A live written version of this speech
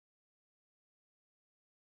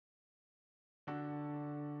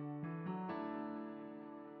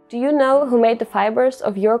Do you know who made the fibers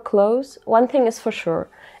of your clothes? One thing is for sure,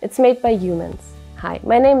 it's made by humans. Hi,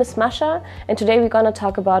 my name is Masha and today we're gonna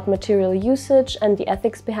talk about material usage and the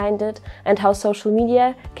ethics behind it and how social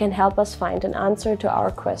media can help us find an answer to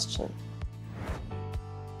our question.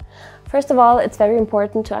 First of all, it's very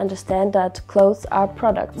important to understand that clothes are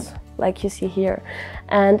products, like you see here.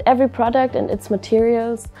 And every product and its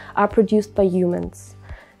materials are produced by humans.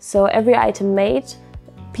 So every item made,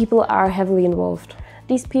 people are heavily involved.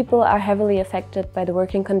 These people are heavily affected by the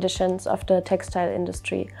working conditions of the textile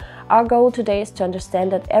industry. Our goal today is to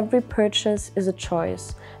understand that every purchase is a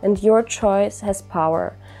choice, and your choice has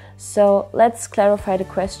power. So let's clarify the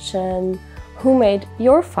question, who made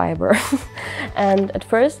your fiber? And at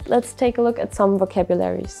first, let's take a look at some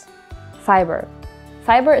vocabularies. Fiber.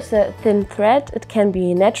 Fiber is a thin thread. It can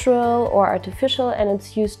be natural or artificial, and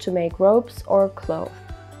it's used to make ropes or cloth.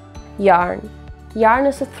 Yarn. Yarn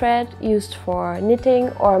is a thread used for knitting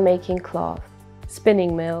or making cloth.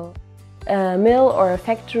 Spinning mill. A mill or a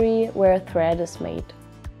factory where a thread is made.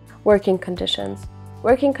 Working conditions.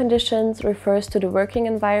 Working conditions refers to the working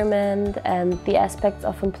environment and the aspects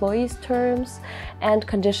of employees' terms and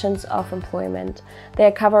conditions of employment.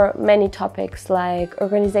 They cover many topics like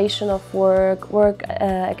organization of work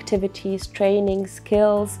activities, training,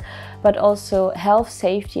 skills, but also health,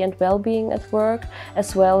 safety and well-being at work,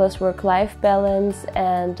 as well as work-life balance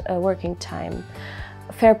and working time.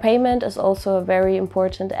 Fair payment is also a very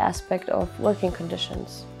important aspect of working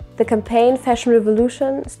conditions. The campaign Fashion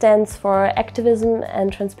Revolution stands for activism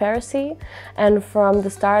and transparency, and from the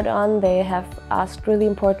start on they have asked really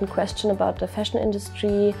important questions about the fashion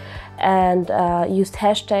industry and used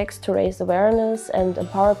hashtags to raise awareness and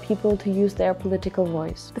empower people to use their political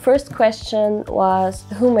voice. The first question was,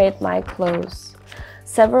 who made my clothes?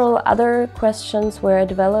 Several other questions were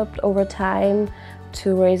developed over time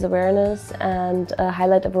to raise awareness and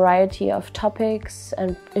highlight a variety of topics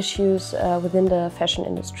and issues within the fashion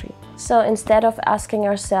industry. So instead of asking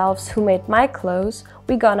ourselves who made my clothes,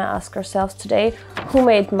 we're gonna ask ourselves today, who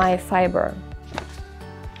made my fiber?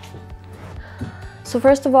 So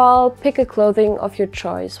first of all, pick a clothing of your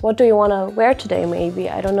choice. What do you want to wear today maybe?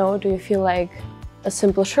 I don't know, do you feel like a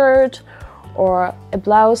simple shirt or a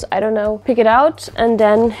blouse? I don't know. Pick it out and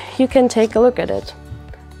then you can take a look at it.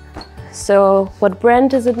 So what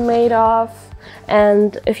brand is it made of?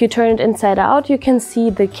 And if you turn it inside out, you can see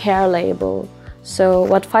the care label. So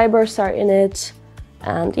what fibers are in it.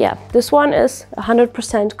 And yeah, this one is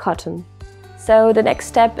 100% cotton. So the next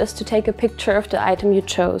step is to take a picture of the item you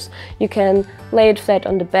chose. You can lay it flat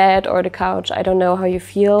on the bed or the couch, I don't know how you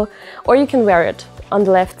feel, or you can wear it on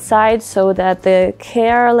the left side so that the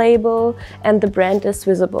care label and the brand is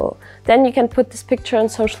visible. Then you can put this picture on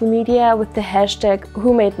social media with the hashtag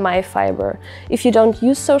 #WhoMadeMyFiber. If you don't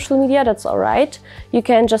use social media, that's alright. You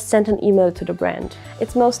can just send an email to the brand.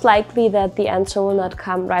 It's most likely that the answer will not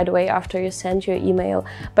come right away after you send your email,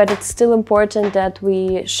 but it's still important that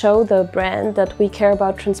we show the brand that we care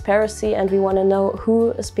about transparency and we want to know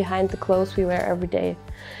who is behind the clothes we wear every day.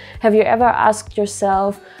 Have you ever asked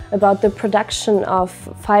yourself about the production of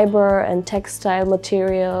fiber and textile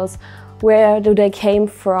materials? Where do they came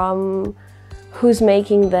from? Who's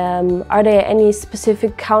making them? Are there any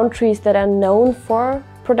specific countries that are known for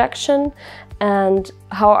production? And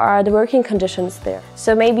how are the working conditions there?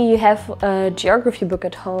 So maybe you have a geography book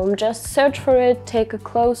at home, just search for it, take a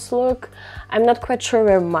close look. I'm not quite sure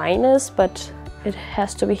where mine is, but it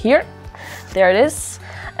has to be here. There it is.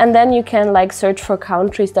 And then you can search for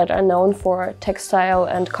countries that are known for textile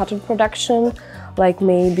and cotton production, like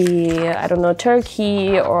maybe, I don't know,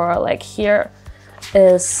 Turkey, or like here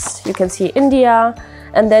is, you can see India.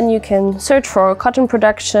 And then you can search for cotton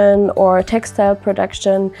production or textile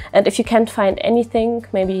production. And if you can't find anything,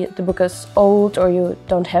 maybe the book is old or you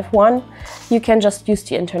don't have one, you can just use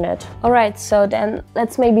the internet. All right, so then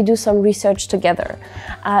let's maybe do some research together.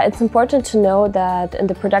 It's important to know that in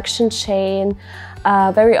the production chain,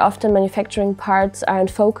 very often manufacturing parts are in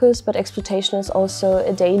focus, but exploitation is also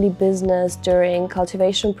a daily business during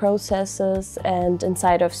cultivation processes and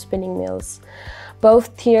inside of spinning mills.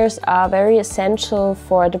 Both tiers are very essential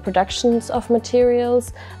for the productions of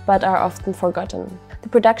materials, but are often forgotten. The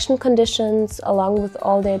production conditions, along with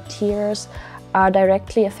all their tiers, are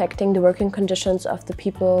directly affecting the working conditions of the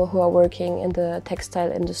people who are working in the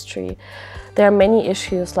textile industry. There are many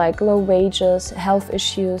issues like low wages, health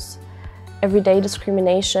issues, everyday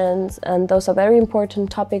discriminations, and those are very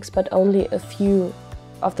important topics, but only a few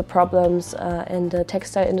of the problems in the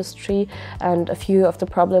textile industry and a few of the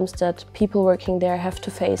problems that people working there have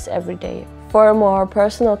to face every day. For a more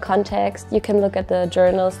personal context, you can look at the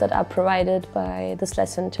journals that are provided by this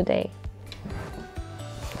lesson today.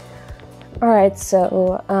 Alright,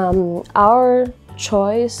 so our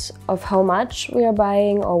choice of how much we are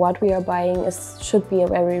buying or what we are buying should be a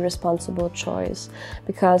very responsible choice,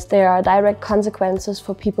 because there are direct consequences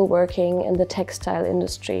for people working in the textile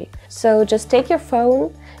industry. So just take your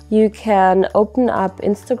phone, you can open up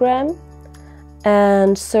Instagram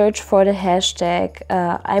and search for the hashtag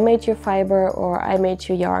I made your fiber or I made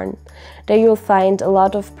your yarn. There you'll find a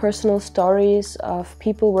lot of personal stories of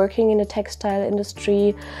people working in the textile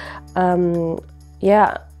industry,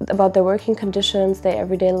 about their working conditions, their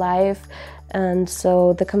everyday life, and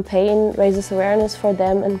so the campaign raises awareness for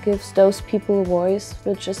them and gives those people a voice,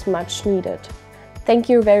 which is much needed. Thank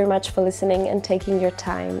you very much for listening and taking your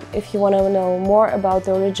time. If you want to know more about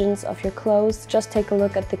the origins of your clothes, just take a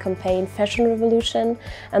look at the campaign Fashion Revolution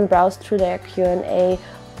and browse through their Q&A,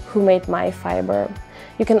 Who Made My Fiber?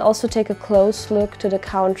 You can also take a close look to the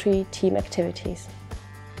country team activities.